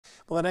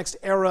Well, the next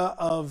era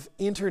of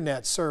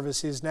internet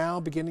service is now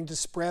beginning to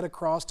spread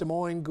across Des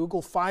Moines.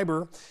 Google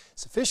Fiber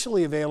is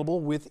officially available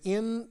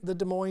within the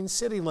Des Moines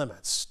city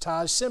limits.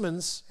 Taj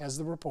Simmons has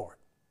the report.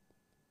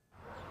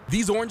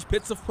 These orange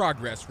pits of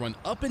progress run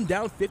up and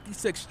down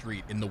 56th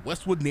Street in the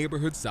Westwood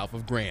neighborhood south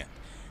of Grand.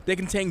 They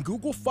contain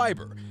Google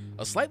Fiber,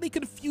 a slightly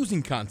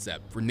confusing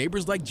concept for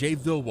neighbors like Jay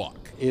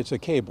Vilwalk. It's a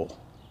cable,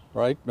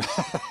 right?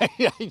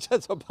 Yeah,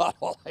 that's about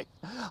all.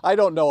 I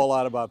don't know a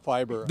lot about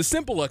fiber. The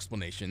simple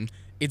explanation,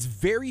 it's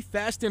very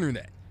fast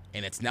internet,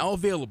 and it's now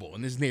available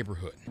in this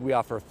neighborhood. We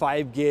offer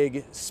 5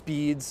 gig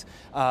speeds,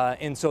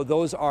 and so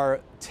those are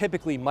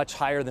typically much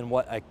higher than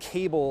what a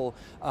cable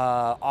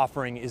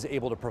offering is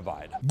able to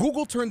provide.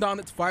 Google turned on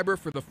its fiber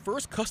for the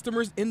first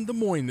customers in Des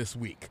Moines this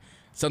week.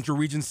 Central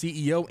Region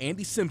CEO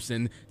Andy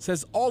Simpson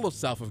says all of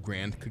south of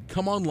Grand could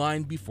come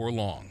online before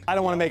long. I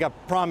don't want to make a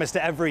promise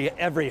to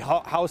every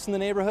house in the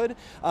neighborhood,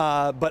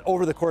 but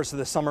over the course of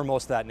the summer,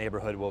 most of that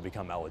neighborhood will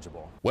become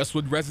eligible.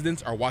 Westwood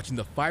residents are watching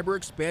the fiber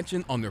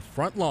expansion on their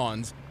front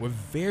lawns with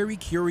very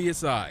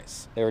curious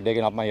eyes. They were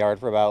digging up my yard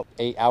for about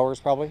 8 hours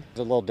probably. It's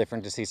a little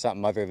different to see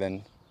something other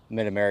than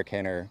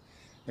Mid-American or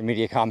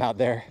Mediacom out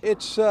there.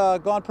 It's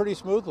gone pretty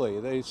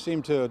smoothly. They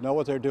seem to know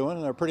what they're doing,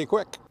 and they're pretty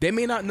quick. They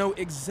may not know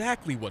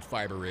exactly what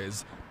fiber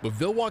is, but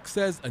Vilwalk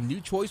says a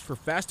new choice for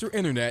faster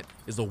internet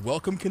is a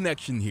welcome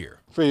connection here.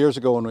 3 years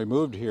ago when we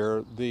moved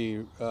here,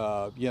 the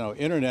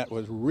internet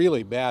was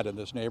really bad in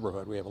this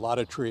neighborhood. We have a lot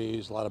of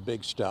trees, a lot of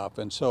big stuff,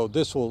 and so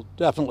this will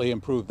definitely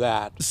improve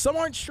that. Some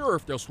aren't sure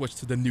if they'll switch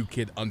to the new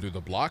kid under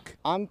the block.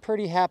 I'm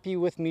pretty happy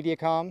with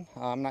Mediacom.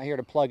 I'm not here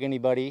to plug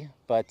anybody,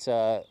 but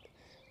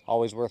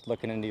always worth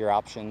looking into your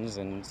options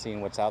and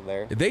seeing what's out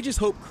there. They just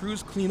hope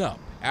crews clean up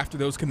after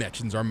those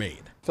connections are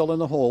made. Fill in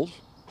the holes,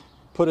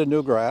 put in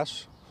new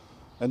grass,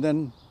 and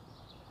then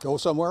go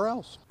somewhere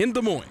else. In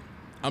Des Moines,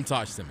 I'm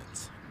Taj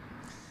Simmons.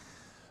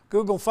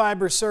 Google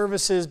Fiber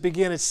services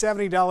begin at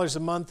 $70 a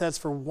month. That's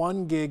for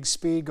 1 gig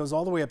speed. Goes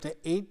all the way up to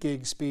 8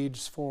 gig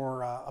speeds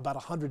for about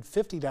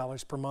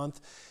 $150 per month.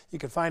 You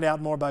can find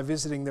out more by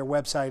visiting their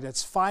website.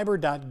 It's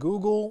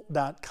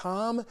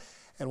fiber.google.com.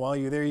 And while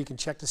you're there, you can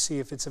check to see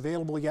if it's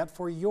available yet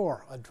for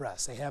your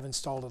address. They have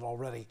installed it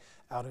already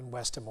out in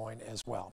West Des Moines as well.